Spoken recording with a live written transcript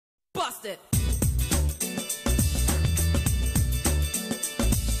Bust it.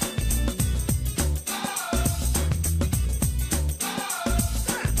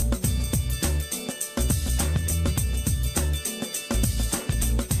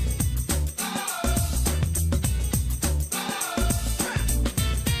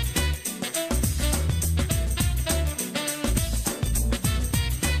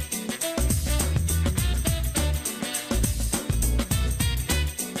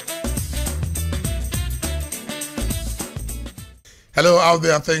 Hello out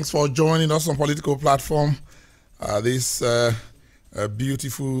there, thanks for joining us on Political Platform this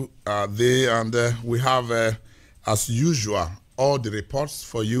beautiful day, and we have, as usual, all the reports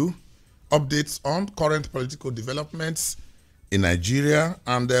for you, updates on current political developments in Nigeria,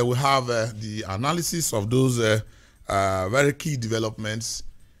 and we have the analysis of those very key developments.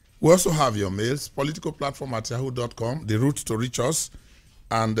 We also have your mails, politicalplatform@yahoo.com, the route to reach us,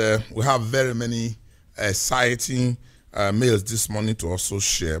 and we have very many exciting mails this morning to also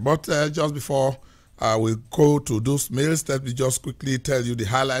share. But just before we go to those mails, let me just quickly tell you the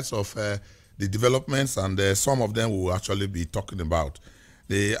highlights of the developments, and some of them we will actually be talking about.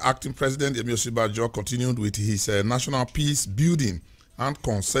 The acting president, Yemi Osinbajo, continued with his national peace building and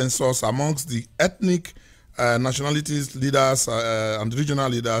consensus amongst the ethnic nationalities leaders and regional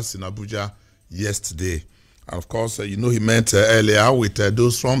leaders in Abuja yesterday. And of course, you know, he met earlier with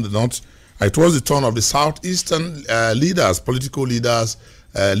those from the north. It was the turn of the southeastern leaders, political leaders,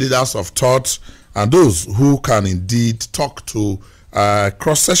 leaders of thought, and those who can indeed talk to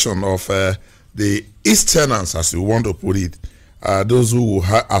cross-section of the easterners, as you want to put it, those who will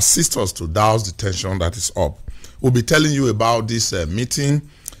assist us to douse the tension that is up. We'll be telling you about this meeting,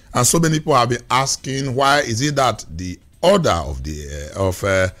 and so many people have been asking, why is it that the order of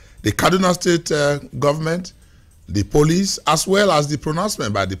the Kaduna State government, the police, as well as the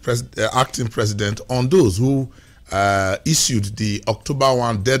pronouncement by the acting president on those who issued the October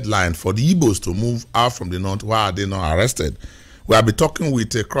 1 deadline for the Igbos to move out from the north, why are they not arrested? We have been talking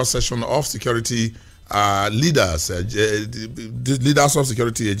with a cross-section of security leaders, the leaders of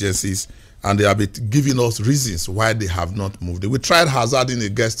security agencies, and they have been giving us reasons why they have not moved. We tried hazarding a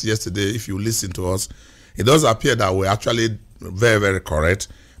guest yesterday. If you listen to us, it does appear that we're actually very, very correct.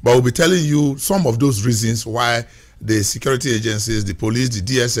 But we'll be telling you some of those reasons why the security agencies, the police, the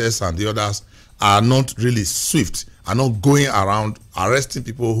DSS, and the others are not really swift, are not going around arresting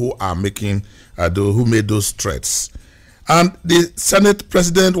people who are making, who made those threats. And the Senate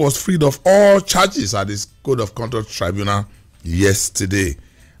president was freed of all charges at this Code of Conduct Tribunal yesterday.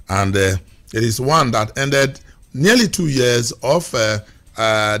 And it is one that ended nearly 2 years of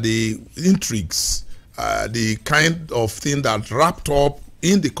the intrigues, the kind of thing that wrapped up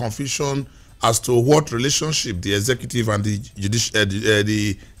in the confusion as to what relationship the executive and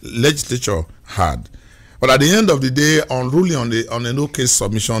the legislature had. But at the end of the day, on ruling on a no-case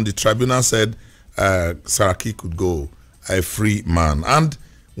submission, the tribunal said Saraki could go a free man. And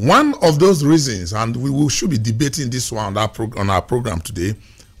one of those reasons, and we should be debating this one on our program today,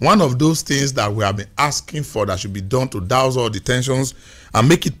 one of those things that we have been asking for that should be done to douse all the tensions and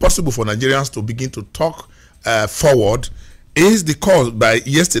make it possible for Nigerians to begin to talk forward is the call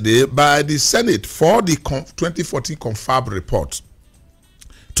yesterday by the Senate for the 2014 Confab report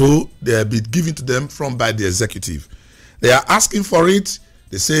to be given to them by the executive. They are asking for it.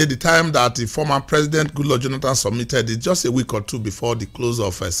 They say the time that the former president Goodluck Jonathan submitted it, just a week or two before the close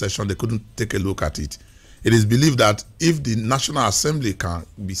of a session, they couldn't take a look at it. It is believed that if the National Assembly can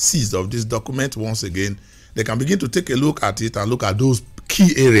be seized of this document once again, they can begin to take a look at it and look at those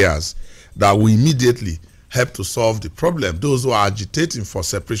key areas that will immediately help to solve the problem. Those who are agitating for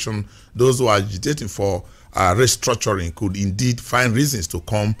separation, those who are agitating for restructuring could indeed find reasons to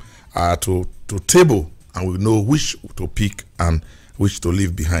come to table, and we know which to pick and which to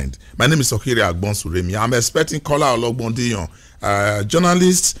leave behind. My name is Okiri Agbonsuremi. I'm expecting Kola Ologbondiyan,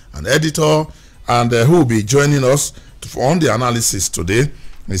 journalist and editor, and who will be joining us on the analysis today.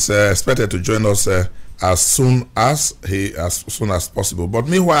 He's expected to join us as soon as possible. But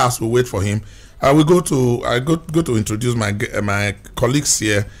meanwhile, as we wait for him, I go to introduce my colleagues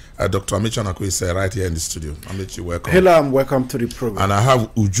here. Dr. Amechi Onakwe is right here in the studio. Amechi, welcome. Hello, I'm welcome to the program. And I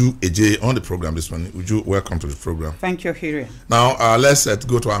have Uju Eje on the program this morning. Uju, welcome to the program. Thank you, Hiri. Now, let's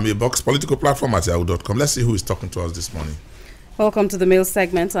go to our mailbox, politicalplatform@yahoo.com. Let's see who is talking to us this morning. Welcome to the mail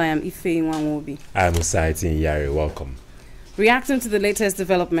segment. I am Ife Nwanwobi. I am Usaiti Yari. Welcome. Reacting to the latest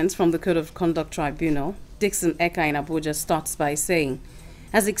developments from the Code of Conduct Tribunal, Dixon Eka in Abuja starts by saying,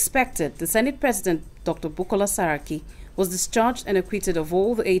 as expected, the Senate President, Dr. Bukola Saraki, was discharged and acquitted of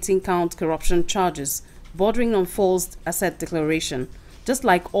all the 18-count corruption charges bordering on false asset declaration, just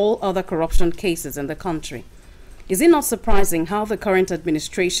like all other corruption cases in the country. Is it not surprising how the current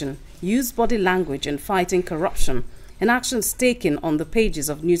administration used body language in fighting corruption and actions taken on the pages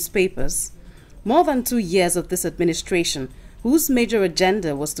of newspapers? More than 2 years of this administration, whose major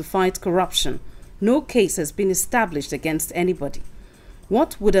agenda was to fight corruption, no case has been established against anybody.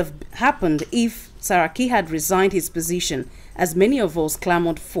 What would have happened if Saraki had resigned his position, as many of us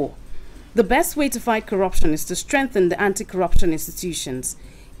clamored for? The best way to fight corruption is to strengthen the anti-corruption institutions.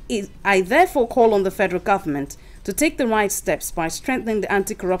 I therefore call on the federal government to take the right steps by strengthening the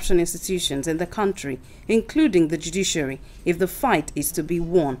anti-corruption institutions in the country, including the judiciary, if the fight is to be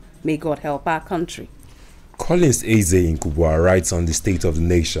won. May God help our country. Collins Eze in Kubwa writes on the state of the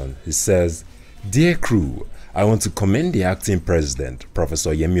nation. He says, "Dear crew, I want to commend the acting president,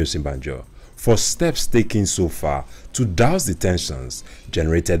 Professor Yemi Osinbajo, for steps taken so far to douse the tensions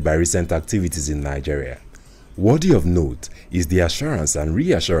generated by recent activities in Nigeria. Worthy of note is the assurance and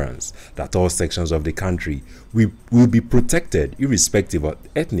reassurance that all sections of the country will be protected irrespective of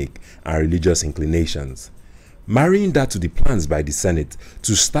ethnic and religious inclinations. Marrying that to the plans by the Senate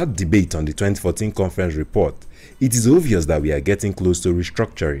to start debate on the 2014 conference report, it is obvious that we are getting close to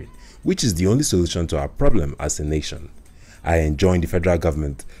restructuring, which is the only solution to our problem as a nation. I enjoin the federal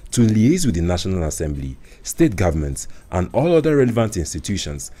government to liaise with the National Assembly, state governments, and all other relevant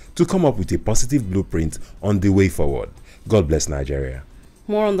institutions to come up with a positive blueprint on the way forward. God bless Nigeria."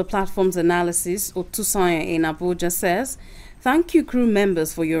 More on the platform's analysis, Otusanya in Abuja says, "Thank you, crew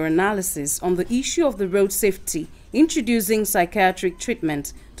members, for your analysis on the issue of the road safety, introducing psychiatric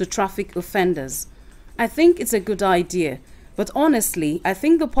treatment to traffic offenders. I think it's a good idea, but honestly, I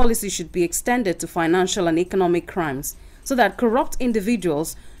think the policy should be extended to financial and economic crimes, so that corrupt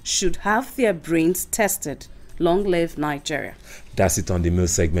individuals should have their brains tested. Long live Nigeria." That's it on the mail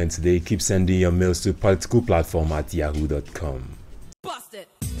segment today. Keep sending your mails to politicalplatform@yahoo.com. Bust it.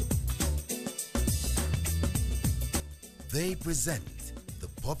 They present the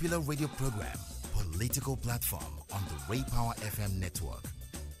popular radio program Political Platform on the Ray Power FM network.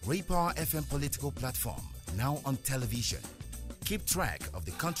 Ray Power FM Political Platform, now on television. Keep track of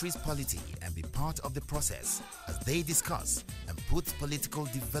the country's polity and be part of the process as they discuss and put political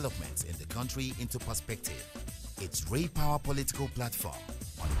developments in the country into perspective. It's Ray Power Political Platform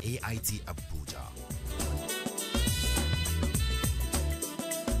on AIT Abuja.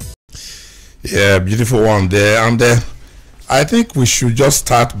 Yeah, beautiful one there. And I think we should just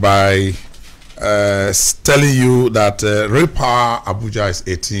start by telling you that Ray Power Abuja is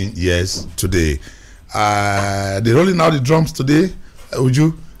 18 years today. They're rolling out the drums today. Would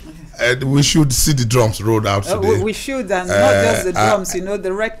you? We should see the drums rolled out today. We should, and not just the drums,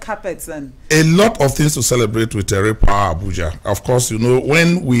 the red carpets and a lot of things to celebrate with Ray Power Abuja. Of course,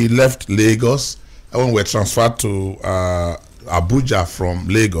 when we left Lagos, when we were transferred to Abuja from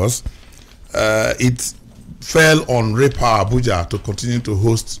Lagos, it fell on Ray Power Abuja to continue to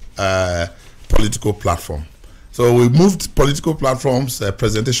host political platform. So we moved political platforms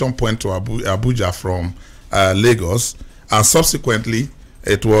presentation point to Abuja from Lagos, and subsequently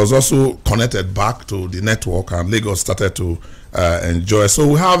it was also connected back to the network, and Lagos started to enjoy. So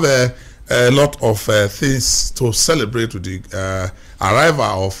we have a lot of things to celebrate with the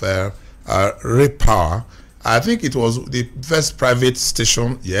arrival of Ray Power. I think it was the first private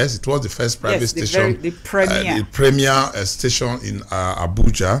station. Yes, it was the first private station. The premier. The premier station in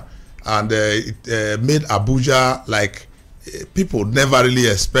Abuja. And it made Abuja like people never really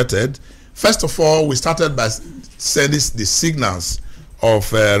expected. First of all, we started by sending the signals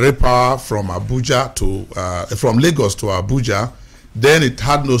of Ray Power from Abuja to from Lagos to Abuja. Then it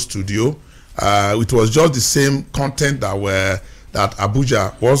had no studio. It was just the same content that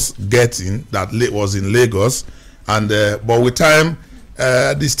Abuja was getting that was in Lagos, and but with time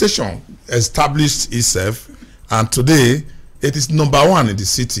the station established itself, and today it is #1 in the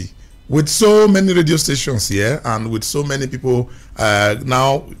city, with so many radio stations here and with so many people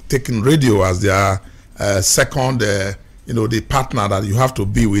now taking radio as their second, the partner that you have to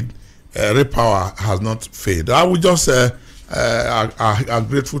be with. Ray Power has not failed. I would just are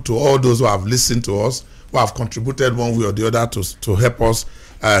grateful to all those who have listened to us, who have contributed one way or the other to help us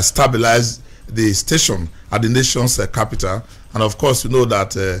stabilize the station at the nation's capital. And of course,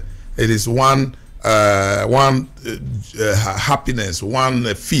 that it is one happiness,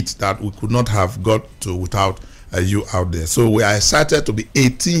 one feat that we could not have got to without you out there. So we are excited to be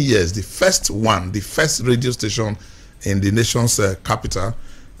 18 years, the first radio station in the nation's capital,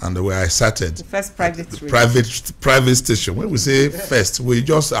 and we are excited. The first private station. When we say first, we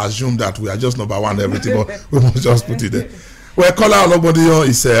just assume that we are just #1 everything, but we must just put it there. Well, Kola Ologbodiyan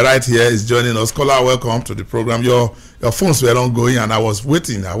is right here, is joining us. Kola, welcome to the program. Your your phones were not going, and I was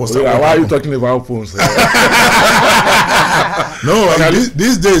waiting. I was. Why are you talking about phones? No,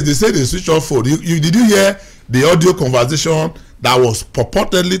 these days they say they switch off phone. Did you hear the audio conversation that was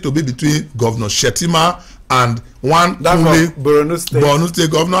purportedly to be between Governor Shettima and one Borno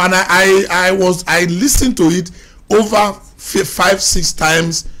State governor? And I listened to it over 5-6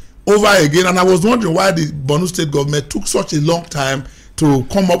 times over again, and I was wondering why the Borno State government took such a long time to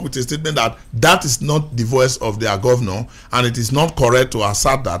come up with a statement that is not the voice of their governor, and it is not correct to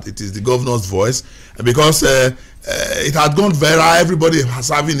assert that it is the governor's voice, because it had gone viral. Everybody is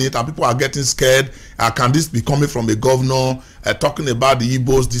having it, and people are getting scared. Can this be coming from a governor talking about the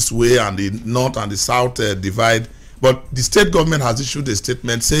Igbos this way and the north and the south divide? But the state government has issued a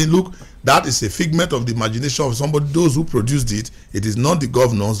statement saying, look, that is a figment of the imagination of somebody, those who produced it. It is not the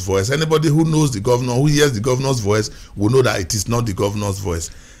governor's voice. Anybody who knows the governor, who hears the governor's voice, will know that it is not the governor's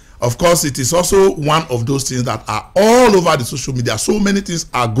voice. Of course, it is also one of those things that are all over the social media. So many things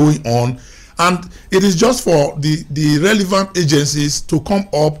are going on, and it is just for the relevant agencies to come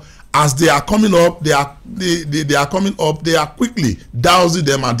up. As they are coming up, they are coming up. They are quickly dousing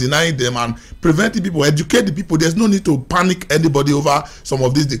them and denying them and preventing people, educate the people. There's no need to panic anybody over some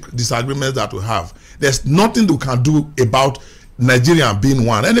of these disagreements that we have. There's nothing we can do about Nigeria being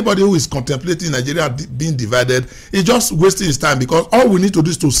one. Anybody who is contemplating Nigeria being divided is just wasting his time, because all we need to do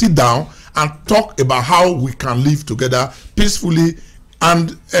is to sit down and talk about how we can live together peacefully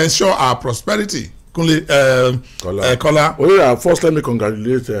and ensure our prosperity. Kola. Well, first, let me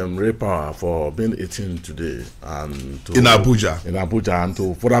congratulate Ray Power for being 18 today, and in Abuja. And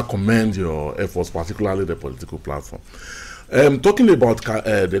to further commend your efforts, particularly the political platform. Talking about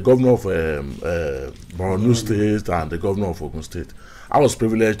the governor of Borno State and the governor of Ogun State, I was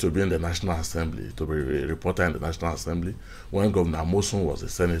privileged to be in the National Assembly, to be a reporter in the National Assembly when Governor Amosun was a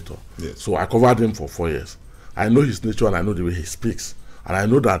senator. Yes. So I covered him for 4 years. I know his nature and I know the way he speaks, and I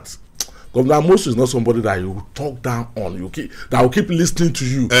know that Governor Amosun is not somebody that you talk down on. That will keep listening to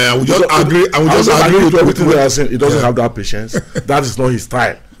you. I will just agree. I will just agree with everything they are saying. He doesn't have that patience. That is not his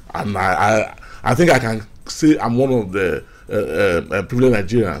style. And I think I can say I'm one of the privileged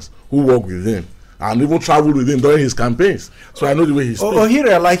Nigerians who work with him and even traveled with him during his campaigns. So I know the way he speaks.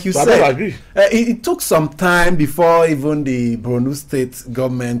 Here, like you so said, I don't agree. It took some time before even the Borno State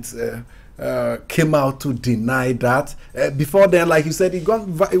government came out to deny that. Before then, like you said, it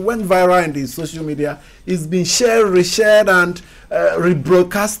went viral in the social media. It's been shared, reshared, and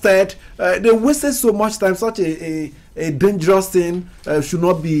rebroadcasted. They wasted so much time. Such a dangerous thing should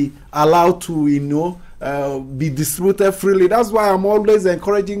not be allowed to, be distributed freely. That's why I'm always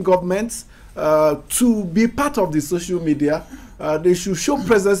encouraging governments to be part of the social media. They should show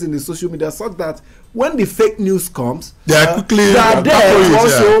presence in the social media so that when the fake news comes, they are there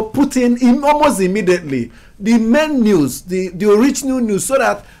also put in almost immediately the main news, the original news, so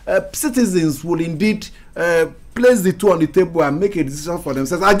that citizens will indeed place the two on the table and make a decision for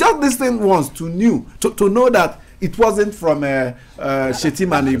themselves. I just listened once to know that it wasn't from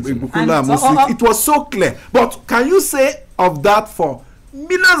Shettima and Bukola Amosun. It was so clear. But can you say of that for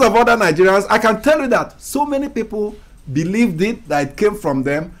millions of other Nigerians? I can tell you that so many people believed it, that it came from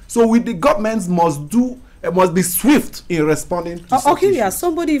them. So with the governments must be swift in responding to okay, yeah,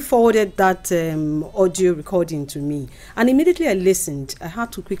 somebody forwarded that audio recording to me, and immediately I listened. I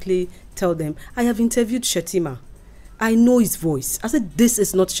had to quickly tell them, I have interviewed Shettima. I know his voice. I said, this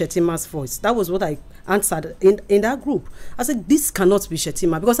is not Shettima's voice. That was what I answered in that group. I said, this cannot be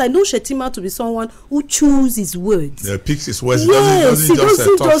Shettima, because I know Shettima to be someone who chews his words. Yeah, picks his words. Yes, he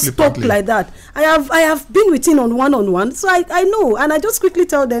doesn't just talk like that. I have been with him on one-on-one, so I know, and I just quickly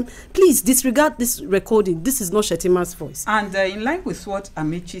tell them, please disregard this recording. This is not Shettima's voice. And in line with what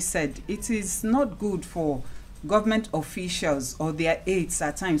Amaechi said, it is not good for government officials or their aides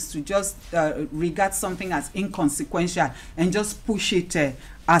at times to just regard something as inconsequential and just push it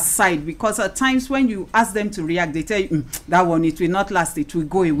aside, because at times when you ask them to react, they tell you that one, it will not last, it will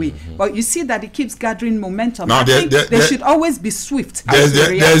go away. But you see that it keeps gathering momentum. Now, they should always be swift. There's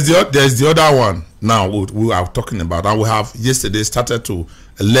the other one now we are talking about, and we have yesterday started to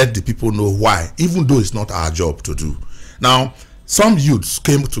let the people know why, even though it's not our job to do. Now, some youths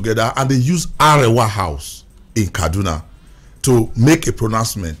came together and they used Arewa House in Kaduna to make a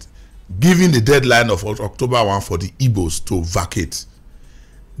pronouncement, giving the deadline of October 1 for the Igbos to vacate.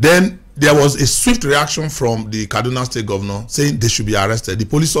 Then there was a swift reaction from the Kaduna state governor saying they should be arrested. The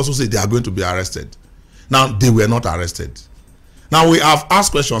police also said they are going to be arrested. Now, they were not arrested. Now, we have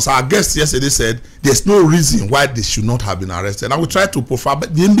asked questions. Our guest yesterday said there's no reason why they should not have been arrested. Now, we tried to profile,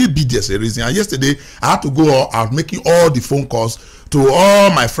 but maybe there's a reason. And yesterday, I had to go out making all the phone calls to all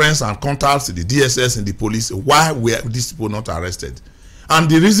my friends and contacts in the DSS and the police, why were these people not arrested? And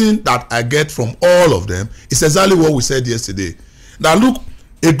the reason that I get from all of them is exactly what we said yesterday. Now look,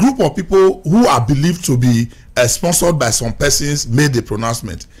 a group of people who are believed to be sponsored by some persons made the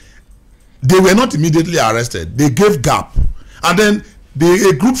pronouncement. They were not immediately arrested. They gave gap. And then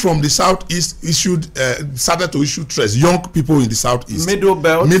a group from the southeast started to issue threats. Young people in the southeast, middle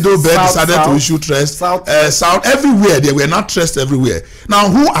belt decided to issue threats. South everywhere, they were not threats everywhere. Now,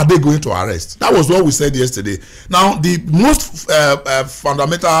 who are they going to arrest? That was what we said yesterday. Now, the most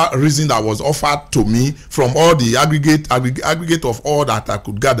fundamental reason that was offered to me from all the aggregate of all that I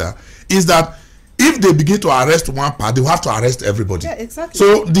could gather is that if they begin to arrest one part, they will have to arrest everybody. Yeah, exactly.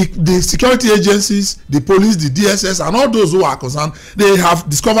 So the security agencies, the police, the DSS, and all those who are concerned, they have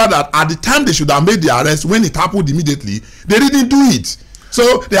discovered that at the time they should have made the arrest, when it happened immediately, they didn't do it.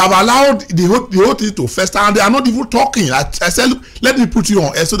 So they have allowed the whole thing to fester, and they are not even talking. I said, look, let me put you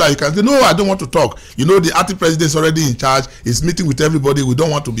on air so that you can say, no, I don't want to talk. You know, the acting president is already in charge. He's meeting with everybody. We don't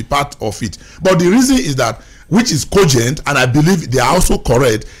want to be part of it. But the reason is that, which is cogent, and I believe they are also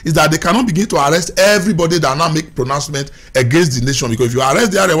correct, is that they cannot begin to arrest everybody that now make pronouncement against the nation. Because if you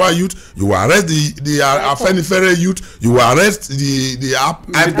arrest the Arewa youth, you will arrest the Afenifere youth, you will arrest the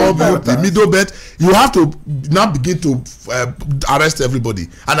IPOB youth, the middle belt. You have to now begin to arrest everybody.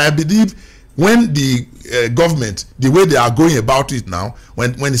 And I believe when the government, the way they are going about it now,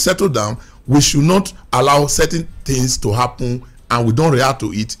 when it settles down, we should not allow certain things to happen and we don't react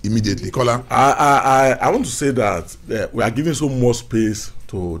to it immediately. Kola? I want to say that we are giving so much space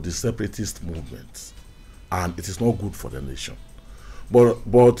to the separatist movements, and it is not good for the nation.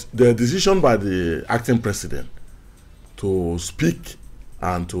 But the decision by the acting president to speak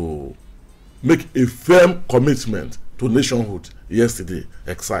and to make a firm commitment to nationhood yesterday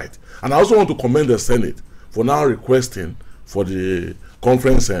excites. And I also want to commend the Senate for now requesting for the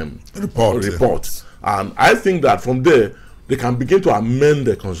conference report. Yeah. And I think that from there, they can begin to amend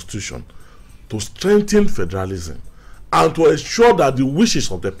the constitution to strengthen federalism and to ensure that the wishes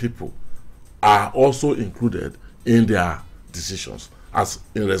of the people are also included in their decisions, as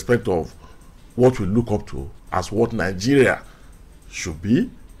in respect of what we look up to as what Nigeria should be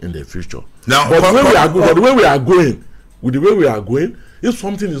in the future. Now, but the way we are going, if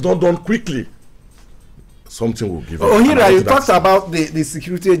something is not done quickly, something will give. Ohira, you talked about the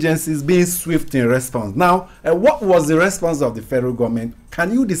security agencies being swift in response. Now, what was the response of the federal government?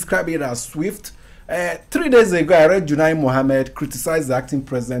 Can you describe it as swift? 3 days ago, I read Junai Mohammed criticize the acting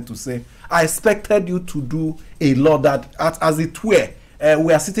president to say, I expected you to do a lot that, as it were,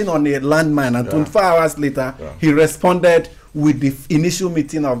 we are sitting on a landmine, and 24 hours later, he responded with the initial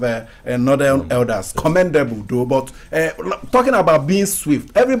meeting of Northern Elders. Commendable, though. But talking about being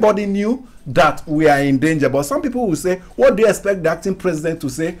swift, everybody knew that we are in danger. But some people will say, what do you expect the acting president to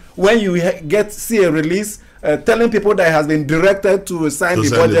say when you see a release telling people that he has been directed to sign the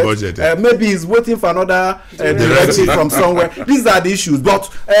budget? Maybe he's waiting for another directive from somewhere. These are the issues.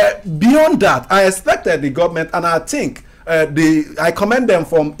 But beyond that, I expected the government, and I think I commend them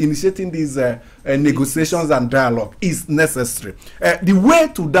for initiating these negotiations and dialogue is necessary. The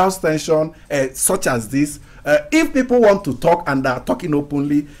way to douse tension such as this, if people want to talk and are talking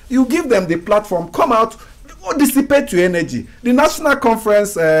openly, you give them the platform, come out, dissipate your energy. The national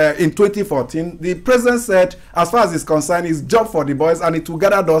conference in 2014, the president said, as far as it's concerned, it's job for the boys, and it will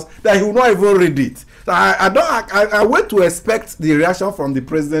gather dust that he will not even read it. So I wait to expect the reaction from the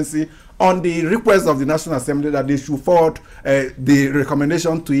presidency on the request of the National Assembly that they should forward the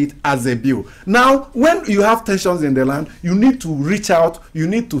recommendation to it as a bill. Now, when you have tensions in the land, you need to reach out, you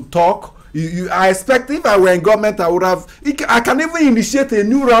need to talk. I expect if I were in government, I can even initiate a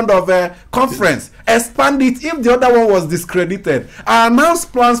new round of conference, expand it if the other one was discredited. I announce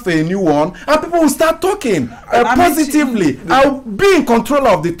plans for a new one, and people will start talking positively. I'll be in control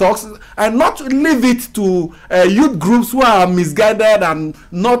of the talks and not leave it to youth groups who are misguided and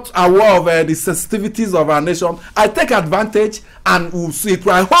not aware of the sensitivities of our nation. I take advantage and we'll see it.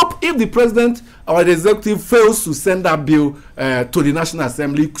 I hope if the president or the executive fails to send that bill to the National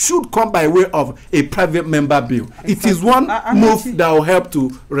Assembly, it should come by way of a private member bill. Exactly. It is one move that will help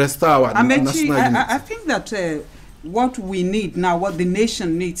to restore our national unity. I think that what we need now, what the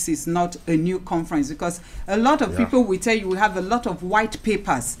nation needs, is not a new conference, because a lot of people will tell you we have a lot of white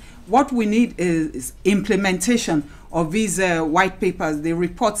papers. What we need is implementation of these white papers, the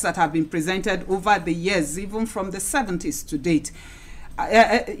reports that have been presented over the years, even from the 70s to date.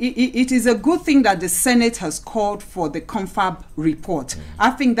 it is a good thing that the Senate has called for the confab report.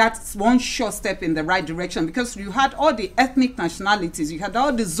 I think that's one sure step in the right direction, because you had all the ethnic nationalities, you had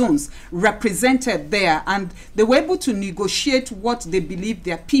all the zones represented there, and they were able to negotiate what they believe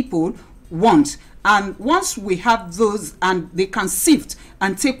their people want. And once we have those and they can sift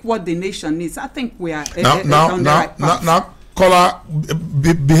and take what the nation needs, I think we are on the right path. Now, caller,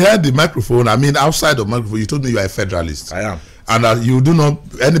 behind the microphone, I mean outside the microphone, you told me you are a federalist. I am. And you do not,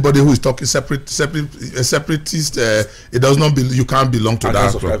 anybody who is talking separatist, it does not be, you can't belong to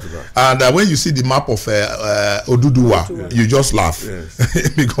that group. And when you see the map of Oduduwa, you just laugh.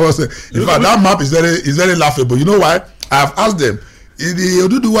 Yes. Because in fact that map is very laughable. You know why? I have asked them. The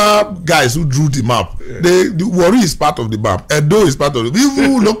Oduduwa guys who drew the map, the Warri is part of the map, Edo is part of the map,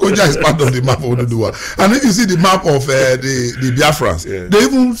 even Lokoja is part of the map of Oduduwa. And if you see the map of the Biafrans, they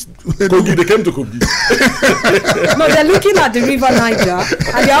even Kogi, they came to Kogi. No, they're looking at the River Niger,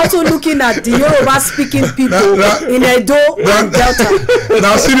 and they're also looking at the Yoruba speaking people in Edo and Delta.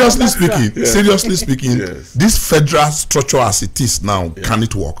 Now, seriously speaking, this federal structure as it is now, can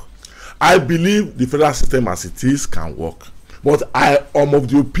it work? I believe the federal system as it is can work. But I am of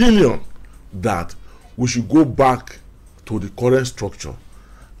the opinion that we should go back to the current structure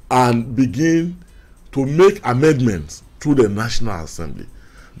and begin to make amendments through the National Assembly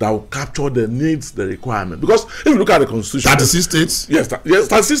that will capture the needs, the requirements. Because if you look at the Constitution... 36 states? Yes,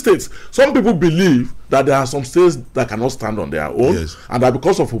 36 states. Some people believe that there are some states that cannot stand on their own, and that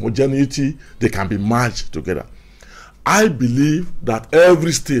because of homogeneity, they can be merged together. I believe that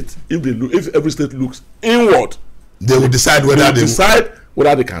every state, if every state looks inward, they will decide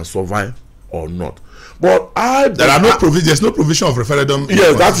whether they can survive or not. But there's no provision of referendum.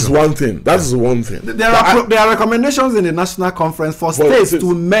 Yes, that is one thing. That is one thing. There are recommendations in the National Conference for states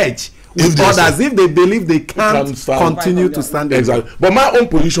to merge with others if they believe they can't continue to stand. Exactly. But my own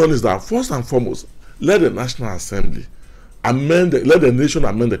position is that first and foremost, let the National Assembly let the nation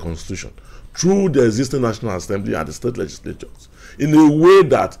amend the Constitution through the existing National Assembly and the state legislatures in a way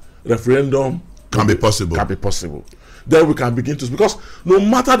that referendum can be possible. Then we can begin to, because no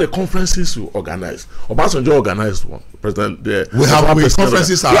matter the conferences you organize, Obasanjo organized one, President. There have been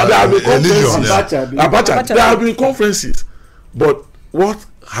conferences. There have been conferences, but what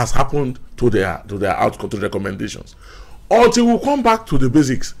has happened to their outcome, to the recommendations? Until we come back to the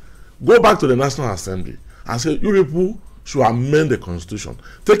basics, go back to the National Assembly and say, you people should amend the Constitution,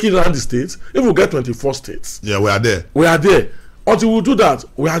 take it around the states. If we get 24 states, we are there. Until we do that,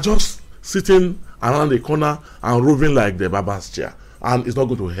 we are just sitting around the corner and roving like the Baba's chair, and it's not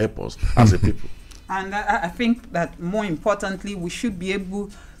going to help us as a people. And I think that more importantly, we should be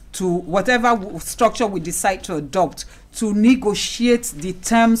able to, whatever structure we decide to adopt, to negotiate the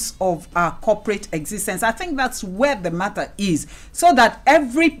terms of our corporate existence. I think that's where the matter is, so that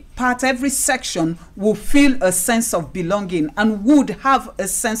every part, every section will feel a sense of belonging and would have a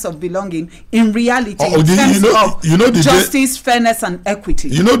sense of belonging in reality in terms of justice, fairness, and equity.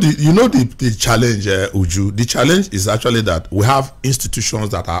 The challenge, Uju. The challenge is actually that we have institutions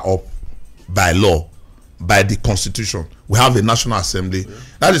that are up by law, by the Constitution. We have a National Assembly.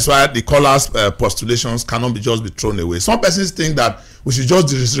 That is why the callers' postulations cannot just be thrown away. Some persons think that we should just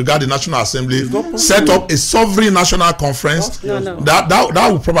disregard the National Assembly, set up a sovereign national conference. No. That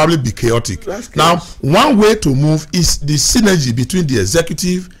would probably be chaotic. Now, one way to move is the synergy between the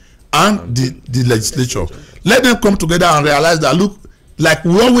executive and the legislature. Let them come together and realize that, look, like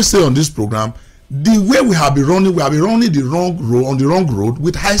we always say on this program, the way we have been running the wrong road, on the wrong road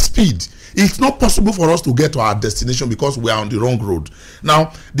with high speed. It's not possible for us to get to our destination because we are on the wrong road.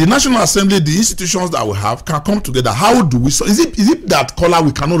 Now, the National Assembly, the institutions that we have can come together. How do we? Is it that color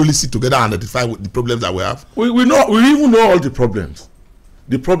we cannot really sit together and identify the problems that we have? We even know all the problems.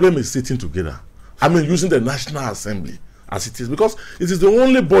 The problem is sitting together. I mean, using the National Assembly as it is, because it is the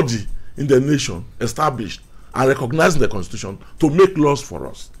only body in the nation established and recognizing the Constitution to make laws for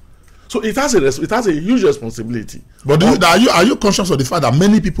us. So it has a huge responsibility. But are you conscious of the fact that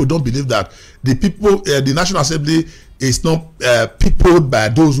many people don't believe that the National Assembly is not peopled by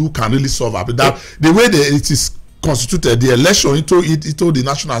those who can really solve it? That the way it is constituted, the election into the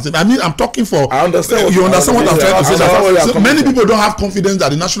National Assembly. I mean, I'm talking for. I understand. You understand what I'm trying to say? So many people don't have confidence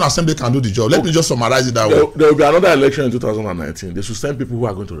that the National Assembly can do the job. Let me just summarize it that way. There will be another election in 2019. They should send people who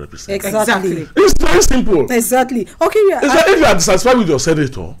are going to represent. Exactly. It's very simple. Exactly. Okay. If you are dissatisfied with your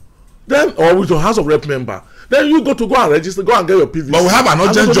senator, then, or with your House of Rep member, then you go and register, go and get your PVC. But we have an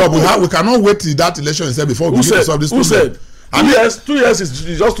urgent job. We cannot wait till that election is said before we begin to solve this problem. Who said 2 years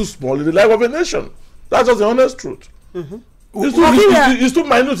is just too small in the life of a nation? That's just the honest truth. It's too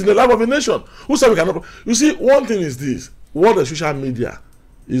minute in the life of a nation. Who said we cannot? You see, one thing is this: what the social media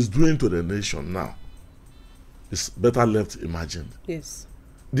is doing to the nation now is better left imagined. Yes.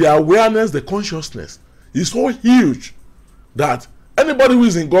 The awareness, the consciousness is so huge that anybody who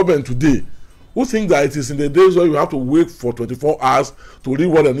is in government today who think that it is in the days where you have to wait for 24 hours to read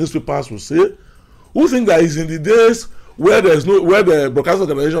what the newspapers will say, who think that it's in the days where there is no, where the broadcasting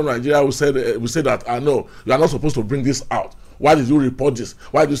organization of Nigeria will say that no, you are not supposed to bring this out. Why did you report this?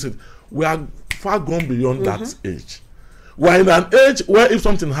 Why did you say? We are far gone beyond that age. We are in an age where if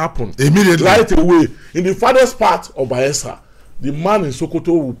something happens, immediately, right away, in the farthest part of Bayelsa, the man in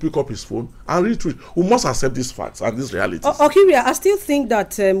Sokoto will pick up his phone and retweet. We must accept these facts and these realities. Okiria, I still think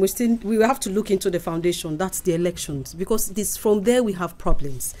that we will have to look into the foundation. That's the elections, because it is from there we have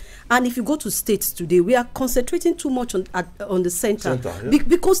problems. And if you go to states today, we are concentrating too much on the center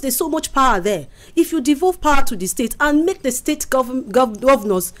because there's so much power there. If you devolve power to the state and make the state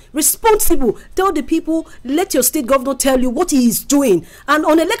governors responsible, tell the people, let your state governor tell you what he is doing. And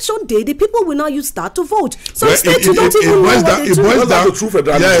on election day, the people will now use that to vote. So states you don't even know what they do. It boils down to true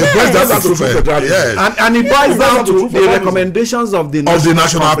federalism. Yeah, it boils down to true federalism. Yes. And it boils down to the recommendations of the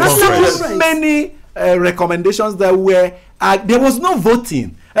National Conference. Many recommendations that were there was no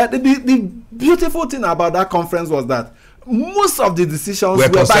voting. The beautiful thing about that conference was that most of the decisions were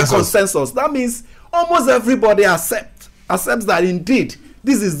by consensus. That means almost everybody accepts that indeed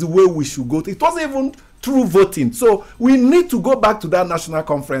this is the way we should go. It wasn't even through voting. So we need to go back to that national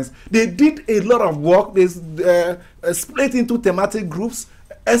conference. They did a lot of work. They split into thematic groups,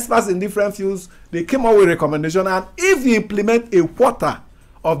 experts in different fields. They came up with recommendations, and if you implement a quarter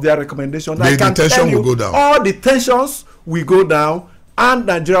of their recommendation, I can tell you, will go down. All the tensions will go down, and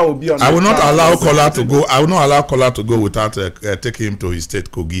Nigeria will be on. I will not allow Kola to go. I will not allow Kola to go without taking him to his state,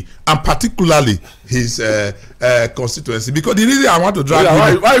 Kogi, and particularly his constituency. Because the reason I want to drag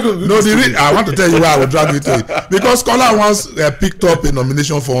I want to tell you why I will drag you to it. Because Kola once picked up a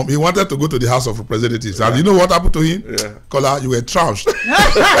nomination form. He wanted to go to the House of Representatives, and you know what happened to him? Yeah. Kola, you were trounced.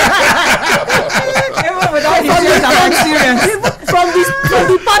 From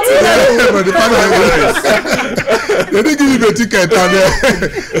the party level. They didn't give you a ticket,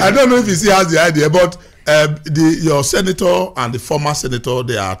 and I don't know if he still has the idea, but your senator and the former senator,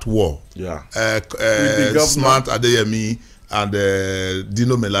 they are at war. Yeah. Smart Adeyemi and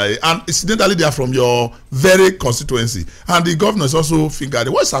Dino Melaye, and incidentally they are from your very constituency, and the governor is also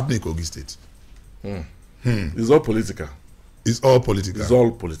fingering. What's happening in Kogi State? It's all political. It's all political. It's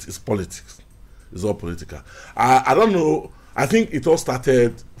all politics. It's politics. It's all political. I don't know. I think it all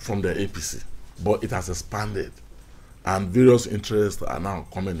started from the APC, but it has expanded, and various interests are now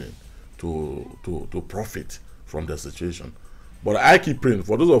coming in to profit from the situation. But I keep praying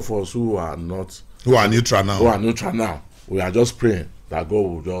for those of us who are neutral now. We are just praying that God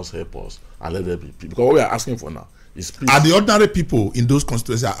will just help us and let there be peace. Because what we are asking for now is peace. Are the ordinary people in those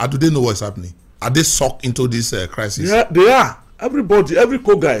constituencies, do they know what's happening? Are they sucked into this crisis? Yeah, they are. Everybody, every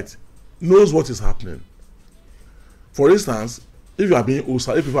co-guide knows what is happening. For instance, if people are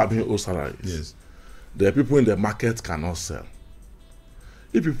being owed salary, yes, the people in the market cannot sell.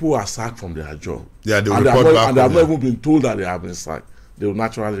 If people are sacked from their job, they have not even been told that they have been sacked, they will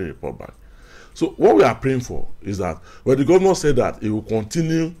naturally report back. So what we are praying for is that when the governor said that he will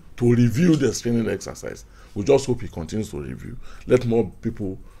continue to review the screening exercise, we just hope he continues to review. Let more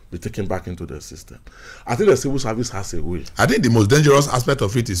people be taken back into the system. I think the civil service has a way. I think the most dangerous aspect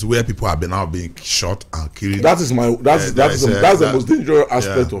of it is where people have been now being shot and killed. That's the most dangerous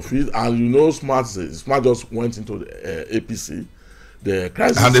aspect of it. And you know, Smart just went into the APC, the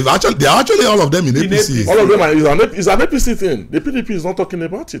crisis. And they are actually all of them in APC. All of them is an APC thing. The PDP is not talking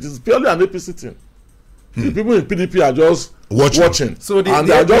about it. It's purely an APC thing. The people in PDP are just watching. So they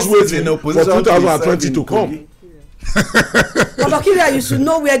are just waiting for 2020 to come. But Okiria, you should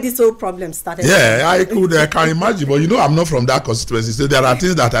know where this whole problem started. Yeah, I can imagine, but you know I'm not from that constituency, so there are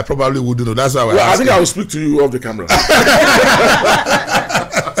things that I probably wouldn't know. That's why I think I will speak to you off the camera.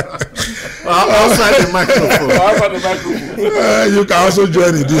 Outside the microphone. You can also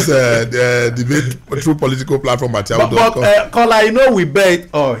join in this debate through political platform at yahoo.com. But Kola, you know we bear it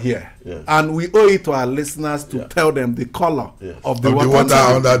all here. Yes. And we owe it to our listeners to tell them the color of the water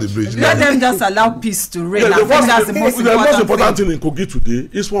under the bridge. Let them just allow peace to reign. The most important thing in Kogi today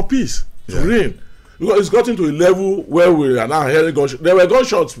is for peace to reign. Because it's gotten to a level where we are now hearing gunshots. There were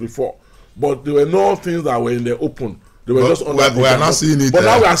gunshots before, but there were no things that were in the open. They were just on we are not seeing it. But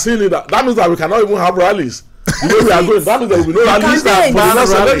now we are seeing it. That means that we cannot even have rallies. The way we are going, that means there will be no rallies for the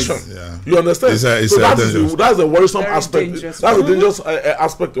next election. Yeah. You understand? It's so that's the worrisome Very aspect. dangerous. That's the dangerous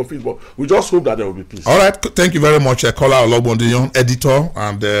aspect of it. But we just hope that there will be peace. All right, thank you very much, Kola Ologbondiyan, editor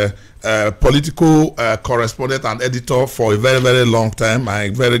and political correspondent and editor for a very, very long time. My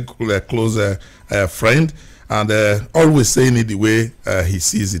very close friend, and always saying it the way he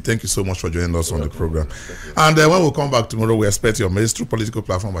sees it. Thank you so much for joining us on the program. And when we come back tomorrow, we expect your message through political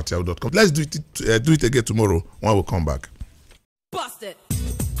platform at yahoo.com. Let's do it again tomorrow when we come back. Bust it.